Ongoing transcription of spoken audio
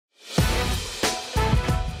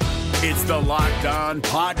It's the Locked On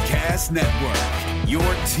Podcast Network, your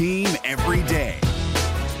team every day.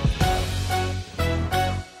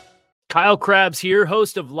 Kyle Krabs here,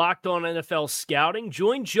 host of Locked On NFL Scouting.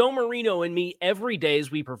 Join Joe Marino and me every day as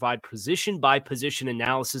we provide position-by-position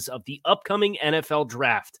analysis of the upcoming NFL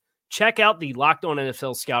Draft. Check out the Locked On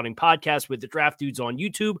NFL Scouting podcast with the Draft Dudes on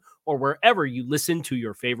YouTube or wherever you listen to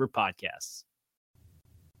your favorite podcasts.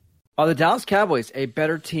 Are the Dallas Cowboys a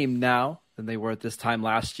better team now than they were at this time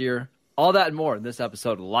last year? All that and more in this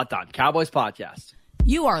episode of the Locked On Cowboys podcast.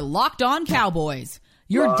 You are Locked On Cowboys,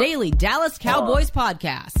 your daily Dallas Cowboys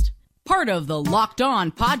podcast. Part of the Locked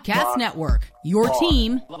On Podcast Network, your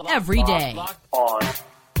team every day. Locked on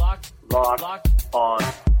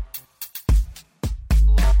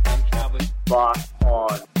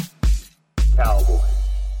Cowboys.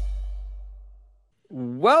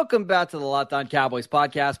 Welcome back to the Locked On Cowboys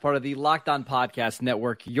podcast, part of the Locked On Podcast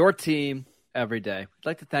Network, your team every day. I'd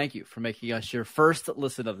like to thank you for making us your first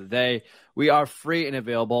listen of the day. We are free and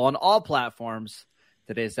available on all platforms.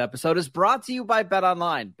 Today's episode is brought to you by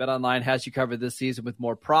BetOnline. BetOnline has you covered this season with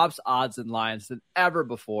more props, odds, and lines than ever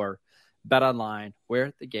before. BetOnline,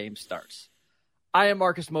 where the game starts. I am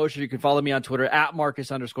Marcus Mosher. You can follow me on Twitter at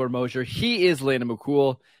Marcus_Mosher. He is Landon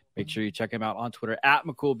McCool. Make sure you check him out on Twitter at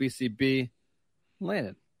McCoolBCB.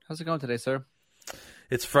 Landon, how's it going today, sir?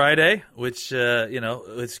 It's Friday, which,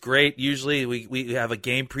 it's great. Usually we have a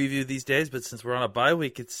game preview these days, but since we're on a bye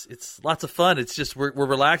week, it's lots of fun. It's just we're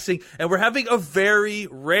relaxing, and we're having a very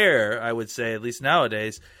rare, I would say, at least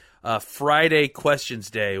nowadays, Friday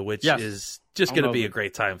questions day, which is just going to be a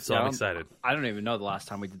great time, so I'm excited. I don't even know the last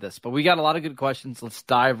time we did this, but we got a lot of good questions. Let's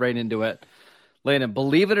dive right into it. Landon,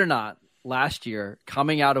 believe it or not, last year,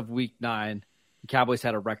 coming out of Week 9, the Cowboys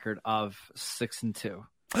had a record of 6-2.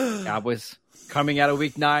 Cowboys coming out of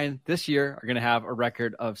Week 9 this year are going to have a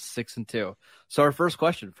record of 6-2. So our first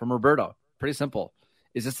question from Roberto, pretty simple: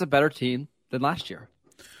 is this a better team than last year?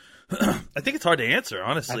 I think it's hard to answer,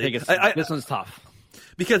 honestly. I think this one's tough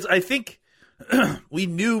because I think we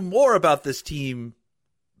knew more about this team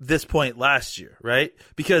this point last year, right?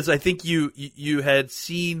 Because I think you had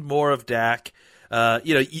seen more of Dak.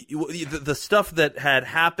 The stuff that had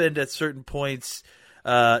happened at certain points.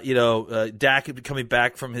 Dak coming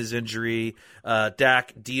back from his injury,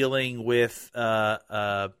 Dak dealing with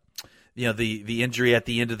the injury at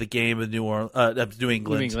the end of the game of New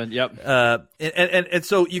England. Yep. And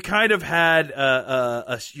so you kind of had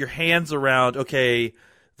your hands around the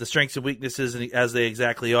strengths and weaknesses as they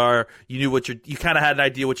exactly are. You knew you kind of had an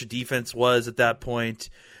idea what your defense was at that point.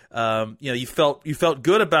 You felt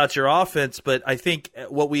good about your offense, but I think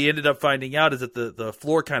what we ended up finding out is that the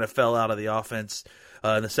floor kind of fell out of the offense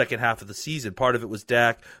in the second half of the season. Part of it was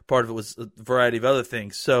Dak, part of it was a variety of other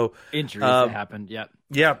things. So injuries that happened, yep.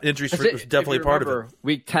 Yeah, injuries was definitely part of it.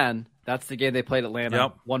 Week 10, that's the game they played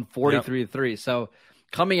Atlanta, won 43-3. So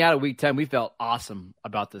coming out of Week 10, we felt awesome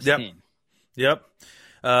about this team. Yep.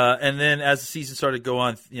 And then as the season started to go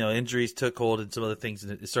on, injuries took hold and some other things,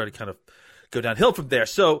 and it started kind of go downhill from there.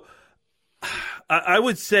 So I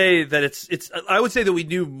would say that I would say that we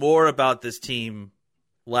knew more about this team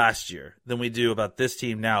last year than we do about this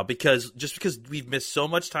team now, because we've missed so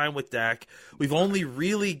much time with Dak. We've only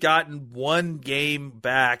really gotten one game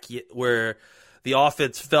back where the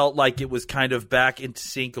offense felt like it was kind of back into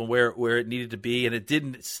sync on where it needed to be, and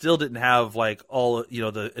it still didn't have like all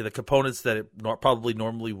the components that it probably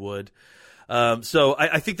normally would. So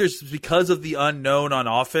I think there's, because of the unknown on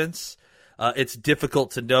offense, it's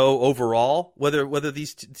difficult to know overall whether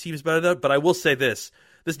these teams better. But I will say this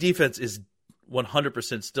defense is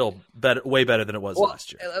 100% still better, way better than it was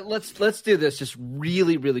last year. Let's do this just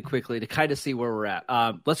really, really quickly to kind of see where we're at.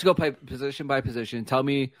 Let's go position by position. Tell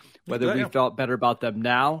me whether we felt better about them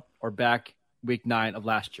now or back Week 9 of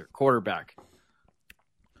last year. Quarterback.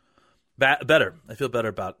 Better. I feel better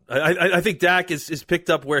about it. I think Dak is picked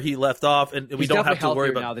up where he left off, and we don't have to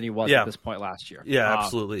worry about now than he was at this point last year. Yeah,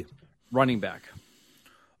 absolutely. Running back.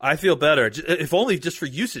 I feel better, if only just for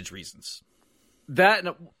usage reasons.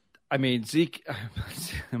 Zeke,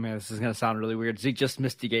 this is going to sound really weird. Zeke just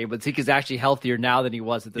missed a game, but Zeke is actually healthier now than he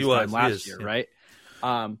was at this time last year, right?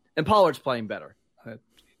 And Pollard's playing better.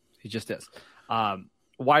 He just is.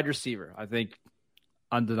 Wide receiver, I think,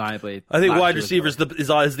 undeniably. I think wide receiver is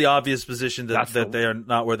the obvious position that they are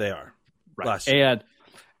not where they are last year. And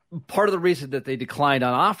part of the reason that they declined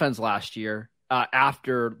on offense last year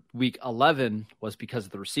after Week 11 was because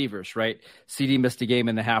of the receivers, right? CD missed a game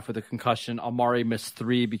and a half with a concussion. Amari missed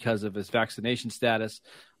 3 because of his vaccination status.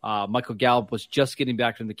 Michael Gallup was just getting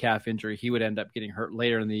back from the calf injury. He would end up getting hurt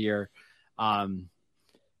later in the year.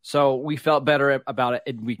 So we felt better about it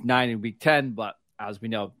in Week 9 and Week 10, but as we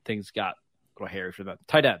know, things got a little hairy for them.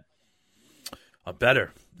 Tight end.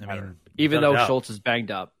 Better. Even though Schultz is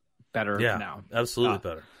banged up, better now. Absolutely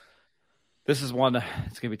better. This is one,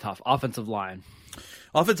 it's going to be tough. Offensive line.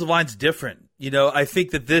 Offensive line's different. I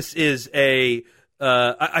think that this is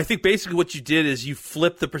I think basically what you did is you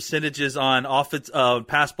flipped the percentages on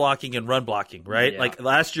pass blocking and run blocking, right? Yeah. Like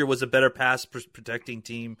last year was a better pass protecting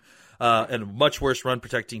team and a much worse run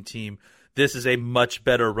protecting team. This is a much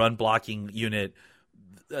better run blocking unit.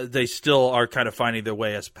 They still are kind of finding their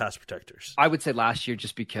way as pass protectors. I would say last year,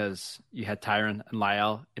 just because you had Tyron and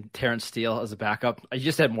Lyle and Terrence Steele as a backup, you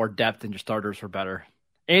just had more depth and your starters were better.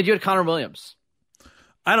 And you had Connor Williams.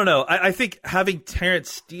 I don't know. I think having Terrence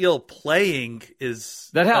Steele playing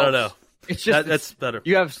that helps. I don't know. It's just that's better.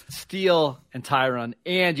 You have Steele and Tyron,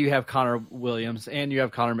 and you have Connor Williams, and you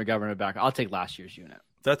have Connor McGovern back. I'll take last year's unit.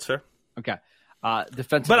 That's fair. Okay.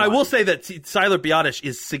 Defensive but line. I will say that Tyler Biotish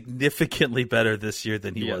is significantly better this year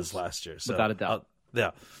than he was last year. So, without a doubt.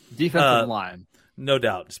 Yeah. Defensive line. No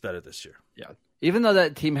doubt it's better this year. Yeah. Even though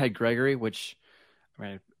that team had Gregory, which,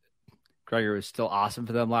 Gregory was still awesome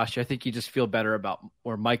for them last year. I think you just feel better about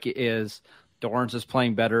where Micah is. Dorrance is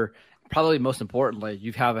playing better. Probably most importantly,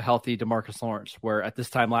 you have a healthy DeMarcus Lawrence, where at this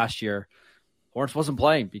time last year, Lawrence wasn't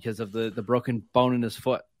playing because of the broken bone in his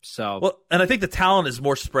foot. And I think the talent is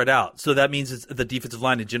more spread out. So that means the defensive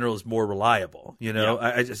line in general is more reliable. Yeah.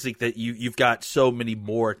 I just think that you've got so many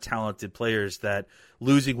more talented players that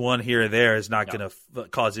losing one here or there is not going to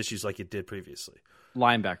cause issues like it did previously.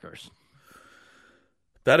 Linebackers.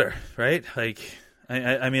 Better, right? Like,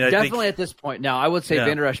 I mean, I definitely think, at this point. Now, I would say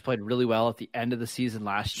Van Der Esch played really well at the end of the season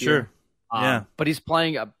last year. Sure. But he's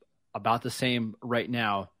playing about the same right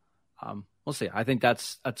now. We'll see. I think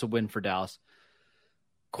that's a win for Dallas.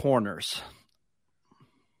 Corners.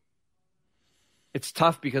 It's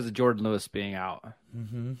tough because of Jordan Lewis being out.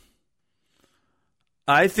 Mm-hmm.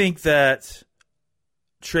 I think that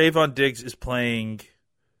Trayvon Diggs is playing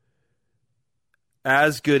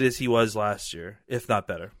as good as he was last year, if not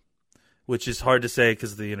better, which is hard to say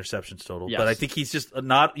because of the interceptions total. Yes. But I think he's just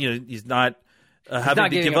not, he's not having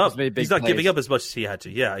to give up. He's not giving up as much as he had to.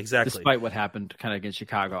 Yeah, exactly. Despite what happened kind of against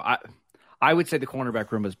Chicago. I would say the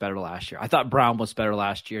cornerback room was better last year. I thought Brown was better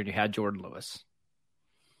last year, and you had Jordan Lewis.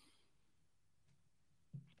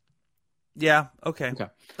 Yeah, okay.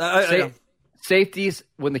 Safeties,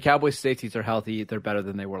 when the Cowboys' safeties are healthy, they're better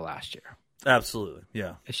than they were last year. Absolutely,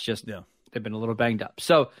 yeah. It's just they've been a little banged up.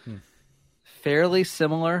 So fairly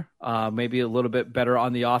similar, maybe a little bit better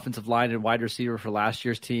on the offensive line and wide receiver for last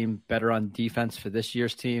year's team, better on defense for this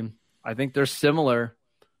year's team. I think they're similar.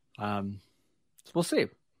 So we'll see.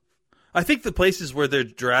 I think the places where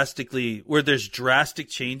there's drastic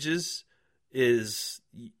changes is,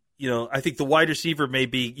 I think the wide receiver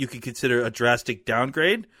maybe you could consider a drastic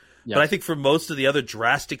downgrade. Yes. But I think for most of the other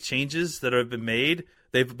drastic changes that have been made,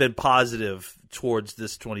 they've been positive towards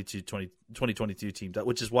this 2022 team,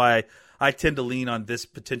 which is why I tend to lean on this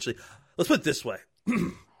potentially. Let's put it this way.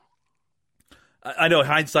 I know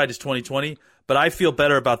hindsight is 2020, but I feel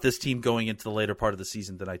better about this team going into the later part of the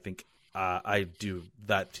season than I think I do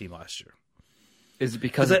that team last year. Is it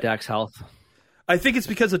because of Dak's health? I think it's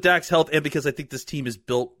because of Dak's health and because I think this team is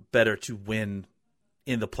built better to win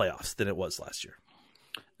in the playoffs than it was last year.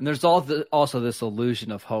 And there's also this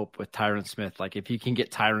illusion of hope with Tyron Smith. Like if you can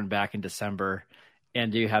get Tyron back in December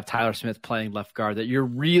and you have Tyler Smith playing left guard, that you're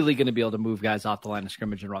really going to be able to move guys off the line of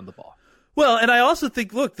scrimmage and run the ball. Well, and I also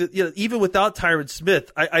think, look, that even without Tyron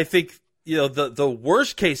Smith, I think the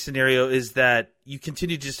worst case scenario is that you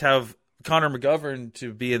continue to just have Connor McGovern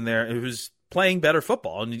to be in there who's playing better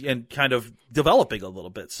football and kind of developing a little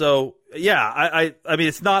bit. So, yeah, I mean,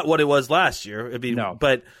 it's not what it was last year. I mean, no.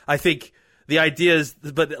 But I think the idea is,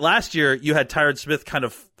 but last year you had Tyron Smith kind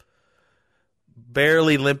of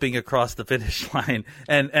barely limping across the finish line.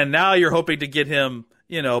 And now you're hoping to get him,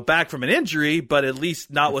 back from an injury, but at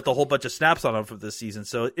least not with a whole bunch of snaps on him for this season.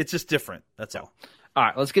 So it's just different. That's all. All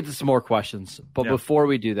right, let's get to some more questions. But before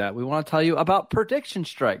we do that, we want to tell you about Prediction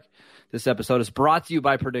Strike. This episode is brought to you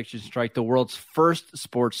by Prediction Strike, the world's first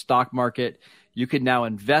sports stock market. You can now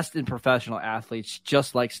invest in professional athletes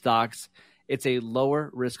just like stocks. It's a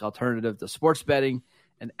lower risk alternative to sports betting,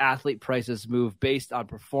 and athlete prices move based on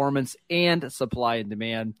performance and supply and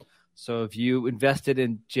demand. So if you invested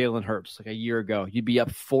in Jalen Hurts like a year ago, you'd be up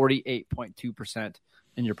 48.2%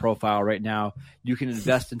 in your profile right now. You can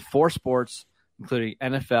invest in 4 sports, including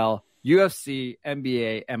NFL, UFC,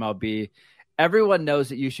 NBA, MLB. Everyone knows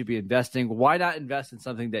that you should be investing. Why not invest in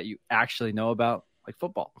something that you actually know about, like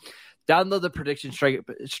football? Download the Prediction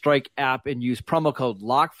Strike app and use promo code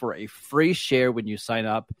LOCK for a free share when you sign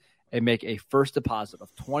up and make a first deposit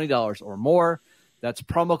of $20 or more. That's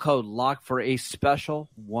promo code LOCK for a special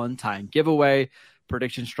one-time giveaway.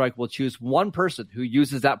 Prediction Strike will choose one person who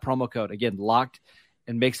uses that promo code, again, LOCKED,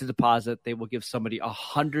 and makes a deposit. They will give somebody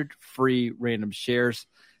 100 free random shares.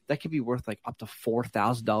 That could be worth like up to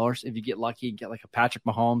 $4,000 if you get lucky and get like a Patrick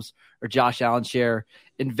Mahomes or Josh Allen share.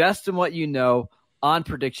 Invest in what you know on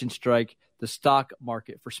Prediction Strike, the stock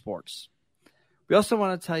market for sports. We also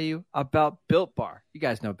want to tell you about Built Bar. You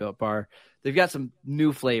guys know Built Bar. They've got some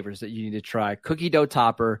new flavors that you need to try. Cookie dough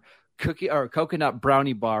topper, coconut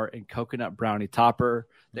brownie bar, and coconut brownie topper.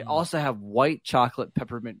 They also have white chocolate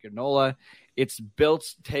peppermint granola. It's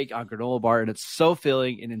Built's take on granola bar, and it's so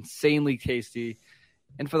filling and insanely tasty.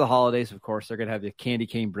 And for the holidays, of course, they're going to have the candy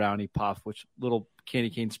cane brownie puff, which little candy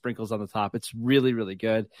cane sprinkles on the top. It's really, really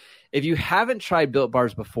good. If you haven't tried Built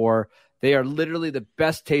Bars before, they are literally the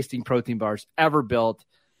best tasting protein bars ever built.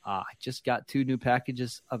 I just got 2 new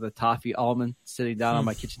packages of the toffee almond sitting down on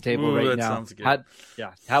my kitchen table right now. Sounds good.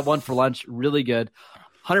 Had one for lunch. Really good.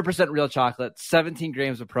 100% real chocolate, 17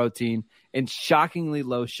 grams of protein, and shockingly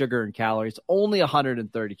low sugar and calories. Only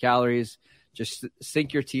 130 calories. Just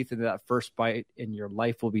sink your teeth into that first bite, and your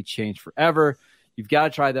life will be changed forever. You've got to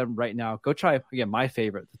try them right now. Go try, again, my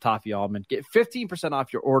favorite, the toffee almond. Get 15%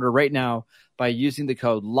 off your order right now by using the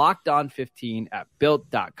code LOCKEDON15 at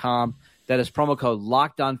Built.com. That is promo code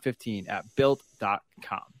LOCKEDON15 at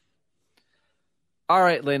Built.com. All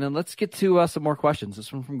right, Landon, let's get to some more questions.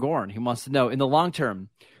 This one from Gorn. He wants to know, in the long term,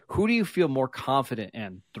 who do you feel more confident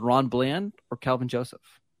in, Deron Bland or Kelvin Joseph?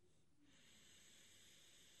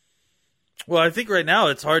 Well, I think right now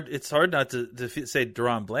it's hard not to say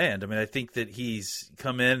Deron Bland. I mean, I think that he's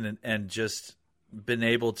come in and just been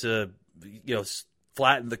able to,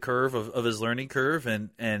 flatten the curve of his learning curve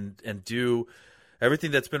and do everything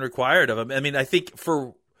that's been required of him. I mean, I think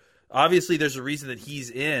obviously there's a reason that he's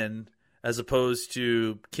in as opposed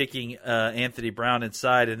to kicking Anthony Brown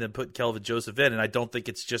inside and then putting Kelvin Joseph in. And I don't think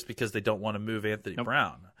it's just because they don't want to move Anthony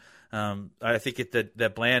Brown. I think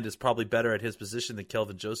that Bland is probably better at his position than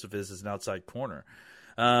Kelvin Joseph is as an outside corner.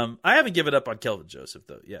 I haven't given up on Kelvin Joseph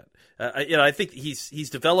though yet. I think he's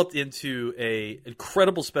developed into a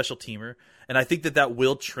incredible special teamer, and I think that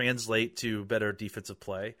will translate to better defensive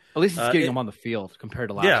play. At least it's getting him on the field compared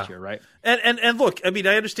to last year, right? And look, I mean,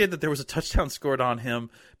 I understand that there was a touchdown scored on him,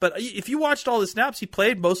 but if you watched all the snaps, he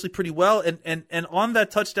played mostly pretty well. And on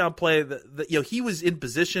that touchdown play, he was in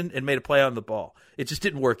position and made a play on the ball. It just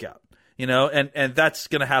didn't work out, and that's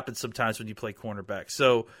going to happen sometimes when you play cornerback.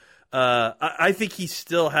 So. I think he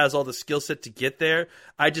still has all the skill set to get there.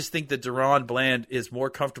 I just think that Deron Bland is more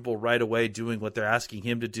comfortable right away doing what they're asking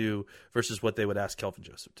him to do versus what they would ask Kelvin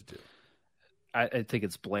Joseph to do. I think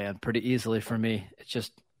it's Bland pretty easily for me. It's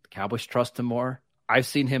just the Cowboys trust him more. I've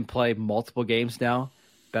seen him play multiple games now,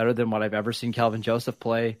 better than what I've ever seen Kelvin Joseph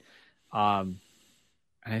play. And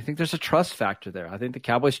I think there's a trust factor there. I think the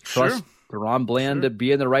Cowboys trust Deron Bland to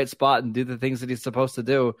be in the right spot and do the things that he's supposed to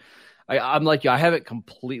do. I'm like you. I haven't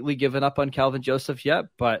completely given up on Kelvin Joseph yet,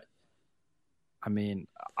 but I mean,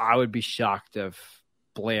 I would be shocked if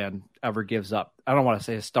Bland ever gives up. I don't want to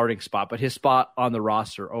say his starting spot, but his spot on the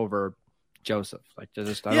roster over Joseph. I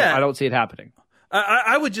don't see it happening.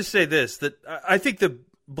 I would just say this: that I think the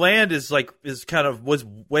Bland was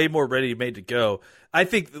way more ready made to go. I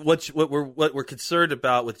think what we're concerned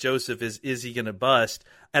about with Joseph is he going to bust?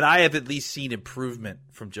 And I have at least seen improvement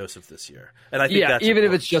from Joseph this year. And I think that's even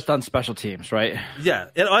important. if it's just on special teams, right? Yeah.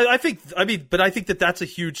 And I think that's a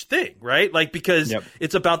huge thing, right? Like, because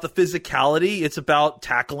it's about the physicality, it's about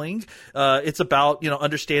tackling, it's about,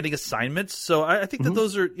 understanding assignments. So I think that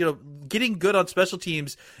those are, getting good on special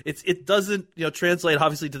teams. It doesn't, translate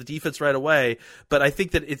obviously to the defense right away, but I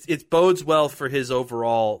think that it bodes well for his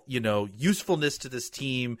overall, usefulness to this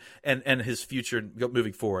team and his future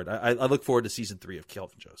moving forward. I look forward to season 3 of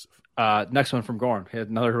Kelvin Joseph. Next one from Gorn. He had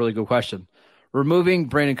another really good question. Removing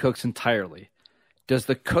Brandon Cooks entirely, does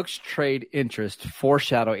the Cooks trade interest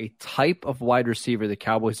foreshadow a type of wide receiver the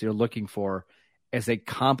Cowboys are looking for as a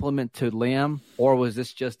complement to Lamb, or was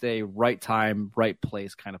this just a right time, right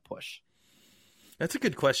place kind of push? That's a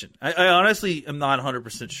good question. I honestly am not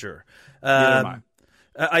 100% sure.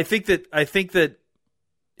 I think that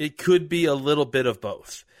it could be a little bit of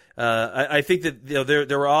both. I think that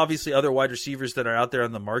there were obviously other wide receivers that are out there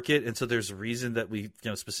on the market, and so there's a reason that we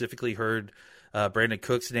specifically heard Brandon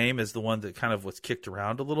Cook's name as the one that kind of was kicked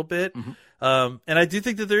around a little bit. And I do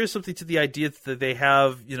think that there is something to the idea that they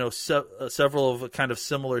have several of a kind of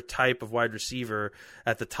similar type of wide receiver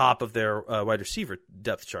at the top of their wide receiver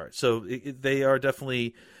depth chart. So they are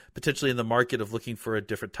definitely potentially in the market of looking for a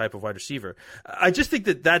different type of wide receiver. I just think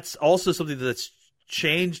that that's also something that's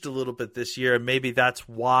changed a little bit this year, and maybe that's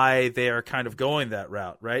why they are kind of going that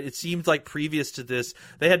route, right? It seems like previous to this,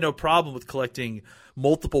 they had no problem with collecting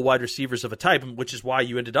multiple wide receivers of a type, which is why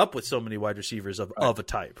you ended up with so many wide receivers of a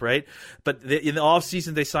type, right? But in the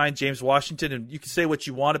offseason, they signed James Washington, and you can say what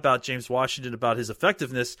you want about James Washington, about his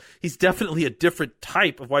effectiveness. He's definitely a different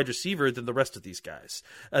type of wide receiver than the rest of these guys.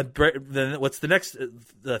 Then what's the next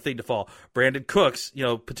thing to fall? Brandon Cooks,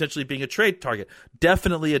 potentially being a trade target.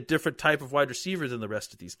 Definitely a different type of wide receiver than the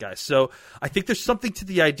rest of these guys. So I think there's something to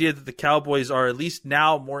the idea that the Cowboys are at least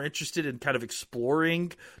now more interested in kind of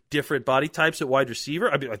exploring different body types at wide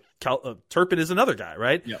receiver. I mean, Turpin is another guy,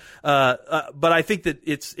 right? Yep. But I think that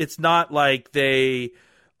it's not like they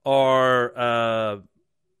are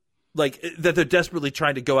like that they're desperately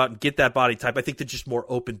trying to go out and get that body type. I think they're just more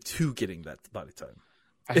open to getting that body type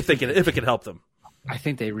if it can help them. I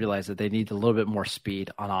think they realize that they need a little bit more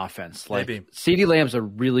speed on offense. Like Maybe. CeeDee Lamb's a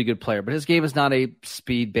really good player, but his game is not a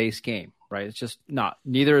speed-based game, right? It's just not.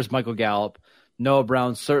 Neither is Michael Gallup. Noah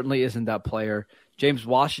Brown certainly isn't that player. James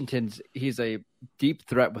Washington, he's a deep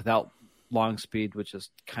threat without long speed, which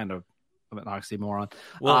is kind of an oxymoron.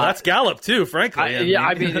 Well, that's Gallup too, frankly.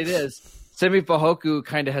 I mean, it is. Simi Fehoko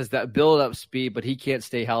kind of has that build-up speed, but he can't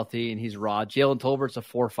stay healthy, and he's raw. Jalen Tolbert's a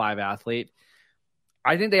 4.5 athlete.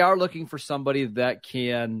 I think they are looking for somebody that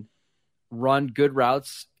can run good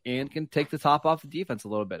routes and can take the top off the defense a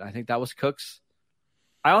little bit. I think that was Cooks.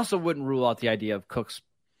 I also wouldn't rule out the idea of Cooks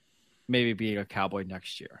maybe being a Cowboy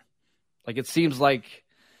next year. Like it seems like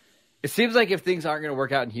if things aren't going to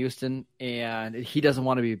work out in Houston and he doesn't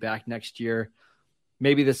want to be back next year,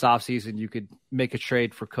 maybe this offseason you could make a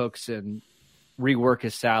trade for Cooks and rework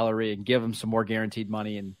his salary and give him some more guaranteed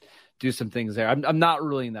money and do some things there. I'm not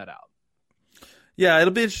ruling that out. Yeah,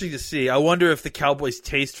 it'll be interesting to see. I wonder if the Cowboys'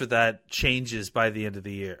 taste for that changes by the end of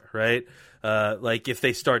the year, right? Like if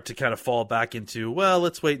they start to kind of fall back into, well,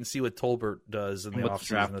 let's wait and see what Tolbert does in the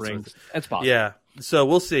offseason. It's possible. Yeah, so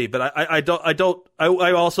we'll see. But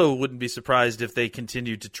I also wouldn't be surprised if they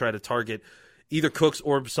continue to try to target either Cooks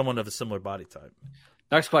or someone of a similar body type.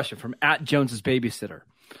 Next question from @Jones's Babysitter.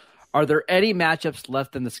 Are there any matchups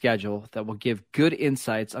left in the schedule that will give good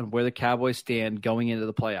insights on where the Cowboys stand going into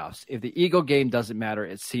the playoffs? If the Eagle game doesn't matter,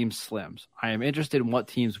 it seems slim. I am interested in what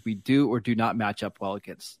teams we do or do not match up well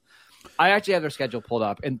against. I actually have their schedule pulled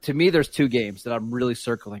up, and to me, there's two games that I'm really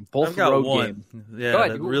circling. Both road games. Yeah, go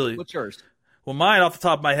ahead. Really. What's yours? Well, mine off the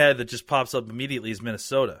top of my head that just pops up immediately is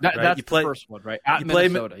Minnesota. Right? That's the first one, right?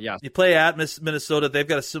 Minnesota, yes. You play at Minnesota. They've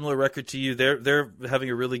got a similar record to you. They're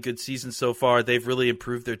having a really good season so far. They've really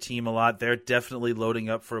improved their team a lot. They're definitely loading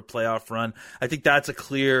up for a playoff run. I think that's a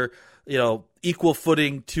clear, equal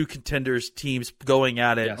footing, two contenders teams going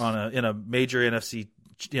at it in a major NFC,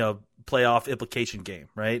 playoff implication game,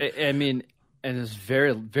 right? I mean, and it's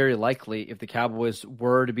very, very likely if the Cowboys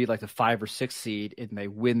were to be like the 5 or 6 seed and they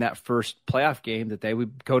win that first playoff game that they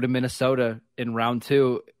would go to Minnesota in round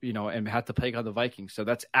 2, and have to play on the Vikings. So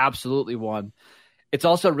that's absolutely one. It's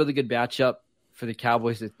also a really good matchup for the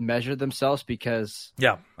Cowboys to measure themselves because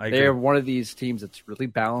I agree. They're one of these teams that's really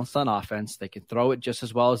balanced on offense. They can throw it just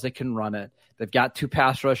as well as they can run it. They've got 2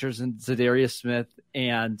 pass rushers in Zadarius Smith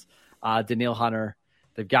and Danielle Hunter.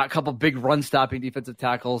 They've got a couple big run-stopping defensive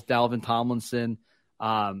tackles, Dalvin Tomlinson.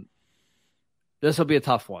 This will be a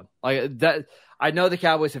tough one. Like that, I know the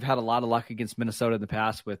Cowboys have had a lot of luck against Minnesota in the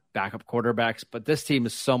past with backup quarterbacks, but this team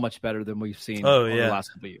is so much better than we've seen over the last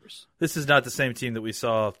couple of years. This is not the same team that we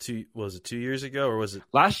saw 2 years ago, or was it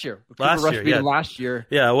last year? Last year.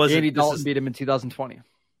 Yeah, it was. Andy Dalton beat him in 2020.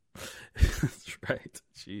 That's right.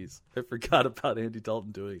 Jeez, I forgot about Andy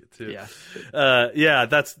Dalton doing it too. Yeah,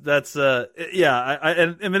 that's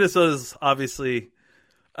and Minnesota's obviously.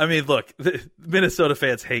 I mean, look, Minnesota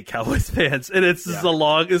fans hate Cowboys fans, and this is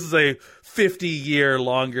a 50-year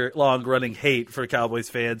long running hate for Cowboys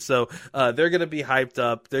fans. So they're going to be hyped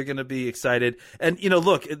up, they're going to be excited, and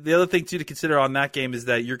look, the other thing too to consider on that game is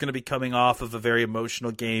that you're going to be coming off of a very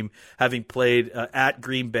emotional game, having played at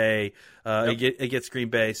Green Bay against Green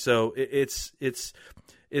Bay. So it's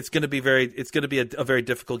going to be a very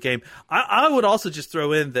difficult game. I would also just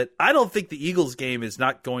throw in that I don't think the Eagles game is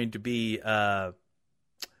not going to be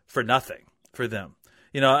for nothing for them.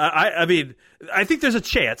 I mean, I think there's a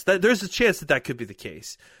chance that could be the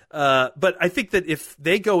case. But I think that if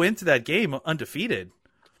they go into that game undefeated,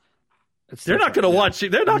 they're not going to want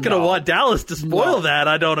want Dallas to spoil that.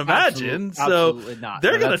 I don't imagine. Absolutely not.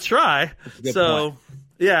 They're going to try. So. Point.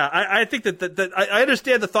 Yeah, I think that I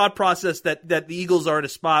understand the thought process that the Eagles are in a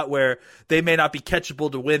spot where they may not be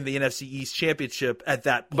catchable to win the NFC East championship at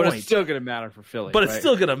that point. But it's still going to matter for Philly. But it's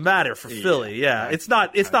still going to matter for Philly. Yeah, right.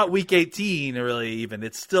 It's not week 18 really even.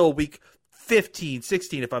 It's still week 15,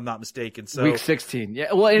 16, if I'm not mistaken. So week 16.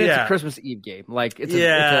 Yeah. Well, and it's a Christmas Eve game. Like it's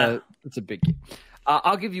a big game.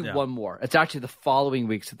 I'll give you one more. It's actually the following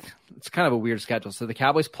week. So it's kind of a weird schedule. So the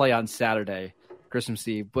Cowboys play on Saturday, Christmas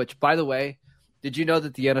Eve, which, by the way, did you know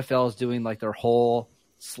that the NFL is doing like their whole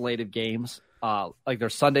slate of games, like their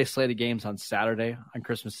Sunday slate of games on Saturday on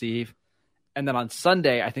Christmas Eve? And then on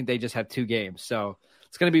Sunday, I think they just have 2 games. So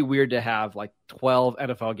it's going to be weird to have like 12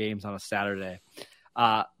 NFL games on a Saturday.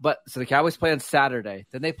 But so the Cowboys play on Saturday.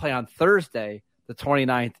 Then they play on Thursday, the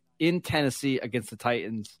 29th, in Tennessee against the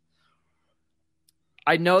Titans.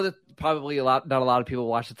 I know that probably not a lot of people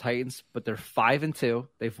watch the Titans, but they're 5-2.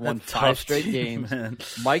 They've won 5 straight games. Man.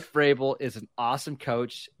 Mike Vrabel is an awesome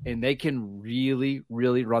coach, and they can really,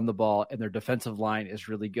 really run the ball, and their defensive line is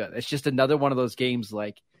really good. It's just another one of those games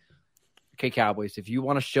like, okay, Cowboys, if you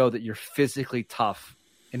want to show that you're physically tough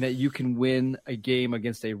and that you can win a game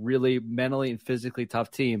against a really mentally and physically tough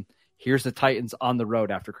team, here's the Titans on the road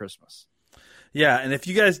after Christmas. Yeah, and if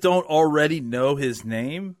you guys don't already know his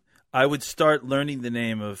name, I would start learning the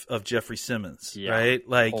name of Jeffrey Simmons, right?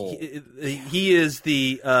 Like he is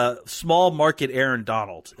the small market Aaron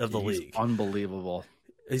Donald of the league. Unbelievable.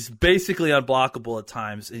 He's basically unblockable at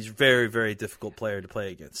times. He's a very, very difficult player to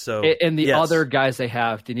play against. So, and the other guys they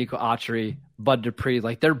have, Danico Autry, Bud Dupree,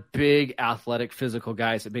 like they're big, athletic, physical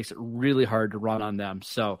guys. It makes it really hard to run on them.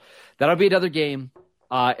 So that'll be another game.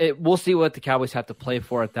 We'll see what the Cowboys have to play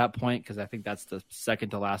for at that point, because I think that's the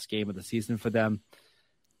second to last game of the season for them.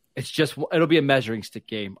 It'll be a measuring stick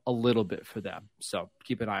game a little bit for them. So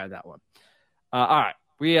keep an eye on that one. All right.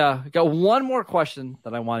 We got one more question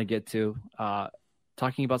that I want to get to,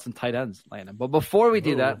 talking about some tight ends, Landon. But before we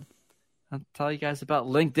do that, I'll tell you guys about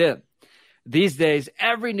LinkedIn. These days,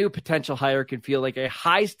 every new potential hire can feel like a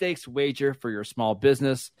high-stakes wager for your small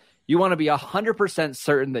business. You want to be 100%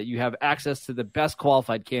 certain that you have access to the best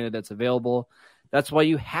qualified candidates available. That's why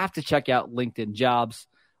you have to check out LinkedIn Jobs.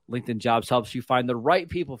 LinkedIn Jobs helps you find the right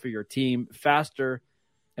people for your team faster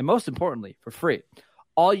and, most importantly, for free.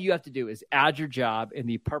 All you have to do is add your job in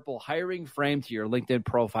the purple hiring frame to your LinkedIn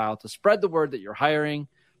profile to spread the word that you're hiring.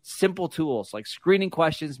 Simple tools like screening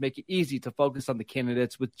questions make it easy to focus on the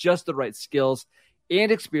candidates with just the right skills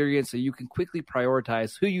and experience so you can quickly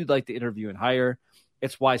prioritize who you'd like to interview and hire.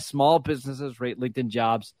 It's why small businesses rate LinkedIn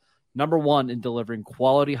Jobs #1 in delivering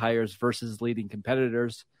quality hires versus leading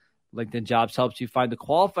competitors. LinkedIn Jobs helps you find the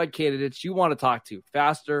qualified candidates you want to talk to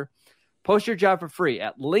faster. Post your job for free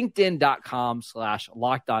at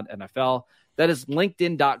linkedin.com/LockedOnNFL. That is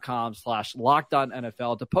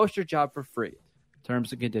linkedin.com/LockedOnNFL to post your job for free.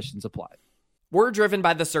 Terms and conditions apply. We're driven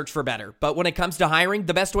by the search for better, but when it comes to hiring,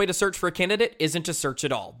 the best way to search for a candidate isn't to search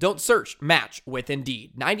at all. Don't search, match with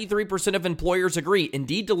Indeed. 93% of employers agree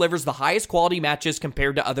Indeed delivers the highest quality matches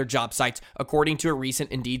compared to other job sites, according to a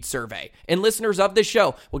recent Indeed survey. And listeners of this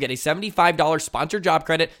show will get a $75 sponsored job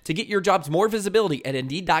credit to get your jobs more visibility at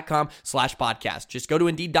Indeed.com/podcast. Just go to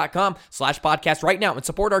Indeed.com/podcast right now and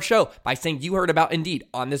support our show by saying you heard about Indeed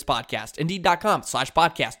on this podcast.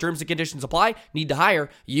 Indeed.com/podcast. Terms and conditions apply. Need to hire?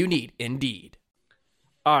 You need Indeed.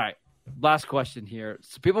 All right, last question here.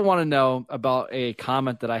 So people want to know about a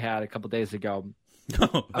comment that I had a couple days ago.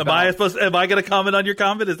 Am I going to comment on your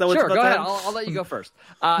comment? Is that what's sure? About go ahead. that? I'll let you go first.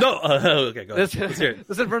 Okay, go ahead. Let's hear it.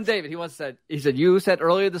 This is from David. He said you said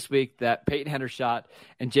earlier this week that Peyton Hendershot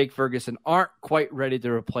and Jake Ferguson aren't quite ready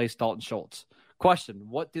to replace Dalton Schultz. Question: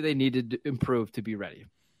 what do they need to improve to be ready?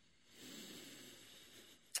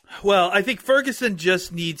 Well, I think Ferguson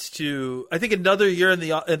just needs to. I think another year in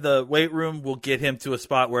the weight room will get him to a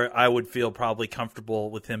spot where I would feel probably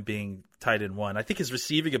comfortable with him being tight end one. I think his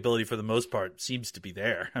receiving ability for the most part seems to be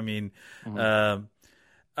there. I mean, I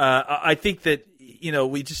think that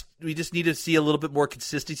we just need to see a little bit more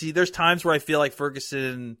consistency. There's times where I feel like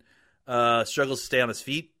Ferguson struggles to stay on his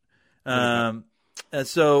feet. And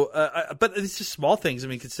so, but it's just small things. I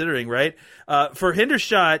mean, considering right for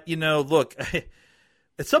Hendershot, look.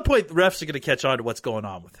 At some point, the refs are going to catch on to what's going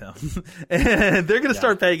on with him, and they're going to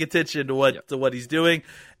start paying attention to what he's doing.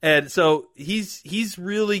 And so he's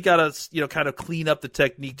really got to kind of clean up the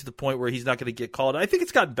technique to the point where he's not going to get called. I think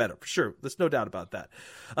it's gotten better for sure. There's no doubt about that.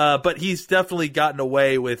 But he's definitely gotten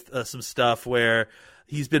away with some stuff where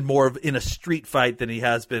he's been more in a street fight than he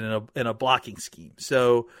has been in a blocking scheme.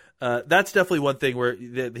 So that's definitely one thing where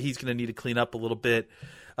he's going to need to clean up a little bit.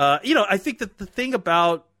 I think that the thing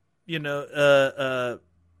about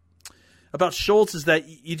Schultz is that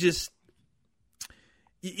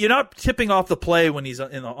you're not tipping off the play when he's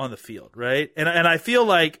on the field, right? And I feel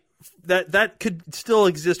like that could still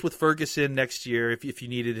exist with Ferguson next year if you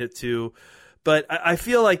needed it to, but I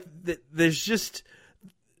feel like there's just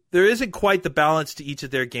there isn't quite the balance to each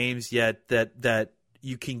of their games yet that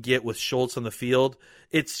you can get with Schultz on the field.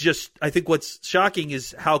 It's just, I think what's shocking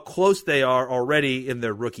is how close they are already in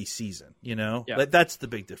their rookie season. That's the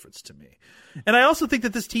big difference to me. And I also think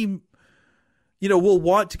that this team, will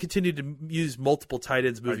want to continue to use multiple tight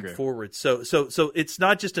ends moving forward. So it's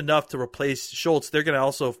not just enough to replace Schultz. They're going to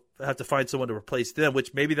also have to find someone to replace them,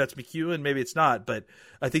 which maybe that's McEwen, maybe it's not. But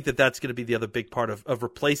I think that that's going to be the other big part of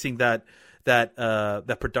replacing that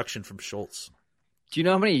production from Schultz. Do you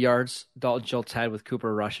know how many yards Dalton Schultz had with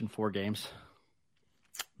Cooper Rush in 4 games?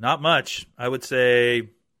 Not much. I would say,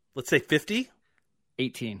 let's say 50?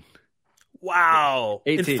 18. Wow.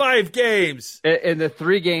 18. In 5 games. In the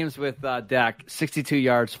 3 games with Dak, 62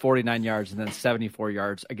 yards, 49 yards, and then 74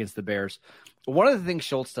 yards against the Bears. One of the things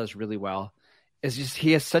Schultz does really well is just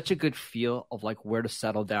he has such a good feel of like where to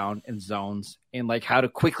settle down in zones and like how to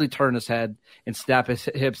quickly turn his head and snap his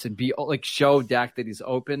hips and be like show Dak that he's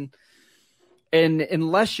open. And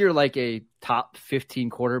unless you're like a top 15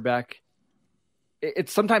 quarterback,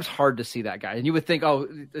 it's sometimes hard to see that guy. And you would think, oh,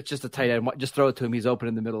 it's just a tight end. Just throw it to him. He's open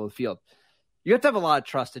in the middle of the field. You have to have a lot of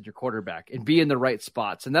trust in your quarterback and be in the right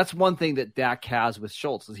spots. And that's one thing that Dak has with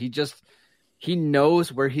Schultz is he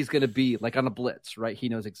knows where he's going to be, like on a blitz, right? He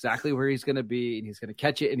knows exactly where he's going to be, and he's going to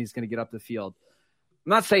catch it, and he's going to get up the field.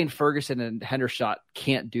 I'm not saying Ferguson and Hendershot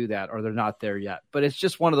can't do that or they're not there yet, but it's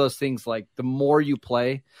just one of those things like the more you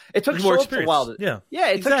play, it took Schultz a while.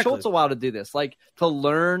 Took Schultz a while to do this, like to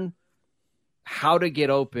learn how to get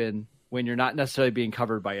open when you're not necessarily being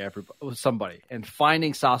covered by somebody and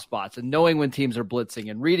finding soft spots and knowing when teams are blitzing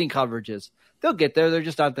and reading coverages. They'll get there. They're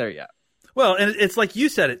just not there yet. Well, and it's like you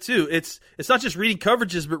said it too. It's not just reading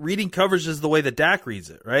coverages, but reading coverages the way that Dak reads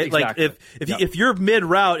it, right? Exactly. Like if you're mid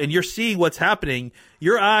route and you're seeing what's happening,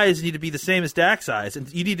 your eyes need to be the same as Dak's eyes, and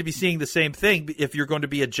you need to be seeing the same thing if you're going to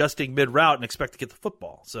be adjusting mid route and expect to get the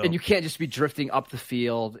football. So and you can't just be drifting up the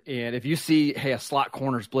field. And if you see, hey, a slot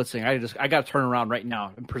corner's blitzing, I got to turn around right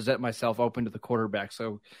now and present myself open to the quarterback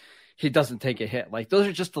so he doesn't take a hit. Like those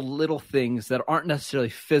are just the little things that aren't necessarily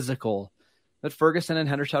physical that Ferguson and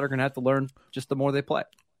Hendershot are going to have to learn just the more they play.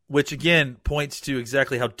 Which, again, points to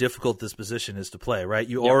exactly how difficult this position is to play, right?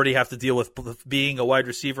 You already have to deal with being a wide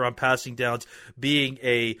receiver on passing downs, being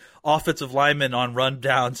a offensive lineman on run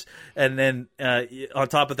downs, and then on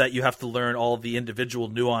top of that, you have to learn all the individual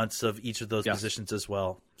nuance of each of those positions as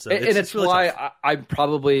well. So it's really why tough.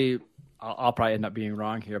 I'll probably end up being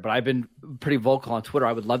wrong here, but I've been pretty vocal on Twitter.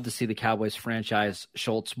 I would love to see the Cowboys franchise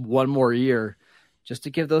Schultz one more year, just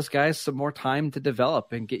to give those guys some more time to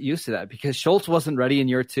develop and get used to that, because Schultz wasn't ready in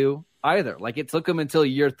year 2 either. Like it took him until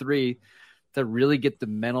year 3 to really get the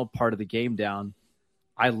mental part of the game down.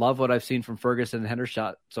 I love what I've seen from Ferguson and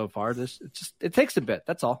Hendershot so far. It takes a bit.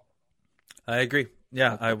 That's all. I agree.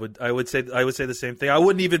 Yeah, I would say the same thing. I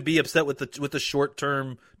wouldn't even be upset with the short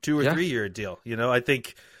term 2 or 3 year deal. I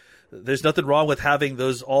think there's nothing wrong with having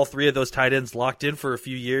all 3 of those tight ends locked in for a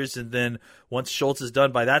few years, and then once Schultz is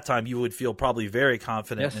done, by that time you would feel probably very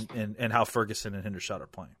confident in how Ferguson and Hendershot are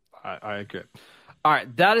playing. I agree. All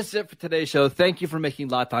right, that is it for today's show. Thank you for making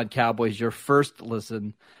Locked On Cowboys your first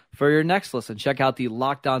listen. For your next listen, check out the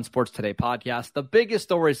Locked On Sports Today podcast, the biggest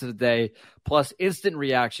stories of the day, plus instant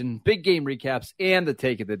reaction, big game recaps, and the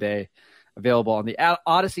take of the day. Available on the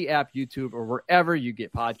Odyssey app, YouTube, or wherever you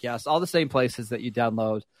get podcasts, all the same places that you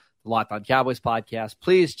download the Locked On Cowboys podcast.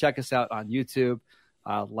 Please check us out on YouTube.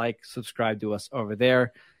 Subscribe to us over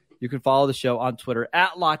there. You can follow the show on Twitter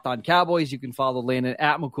at Locked On Cowboys. You can follow Landon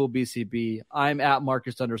at McCoolBCB. I'm at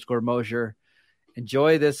Marcus_Mosier.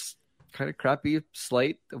 Enjoy this kind of crappy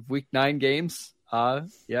slate of Week 9 games.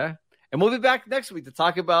 And we'll be back next week to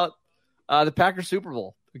talk about the Packers Super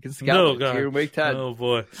Bowl against the Cowboys here in Week 10. Oh,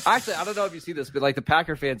 boy. Actually, I don't know if you see this, but the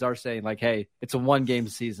Packer fans are saying, hey, it's a 1-game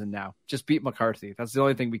season now. Just beat McCarthy. That's the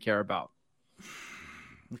only thing we care about.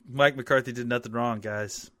 Mike McCarthy did nothing wrong,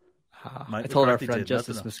 guys. I told our friend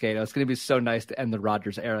Justice Moscato it's going to be so nice to end the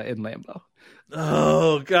Rodgers era in Lambeau.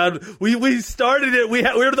 Oh God, we started it.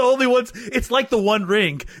 We're the only ones. It's like the One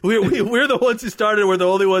Ring. We're the ones who started it. We're the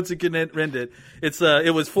only ones who can end it.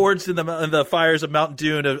 It was forged in the fires of Mount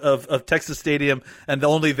Dune of Texas Stadium, and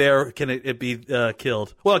only there can it be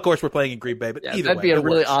killed. Well, of course, we're playing in Green Bay, but either that'd way, be a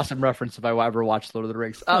really awesome reference if I ever watched Lord of the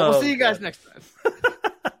Rings. We'll see you guys next time.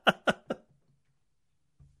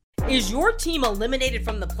 Is your team eliminated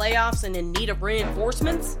from the playoffs and in need of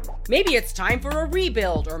reinforcements? Maybe it's time for a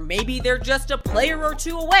rebuild, or maybe they're just a player or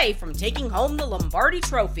two away from taking home the Lombardi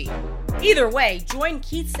Trophy. Either way, join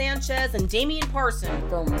Keith Sanchez and Damian Parson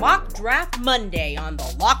for Mock Draft Monday on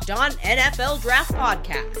the Locked On NFL Draft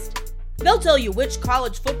Podcast. They'll tell you which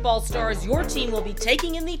college football stars your team will be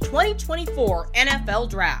taking in the 2024 NFL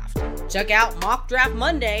Draft. Check out Mock Draft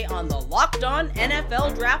Monday on the Locked On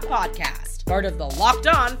NFL Draft Podcast, part of the Locked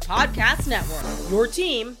On Podcast Network, your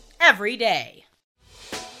team every day.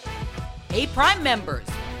 Hey, Prime members,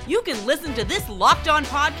 you can listen to this Locked On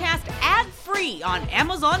podcast ad-free on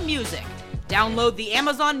Amazon Music. Download the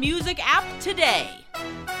Amazon Music app today.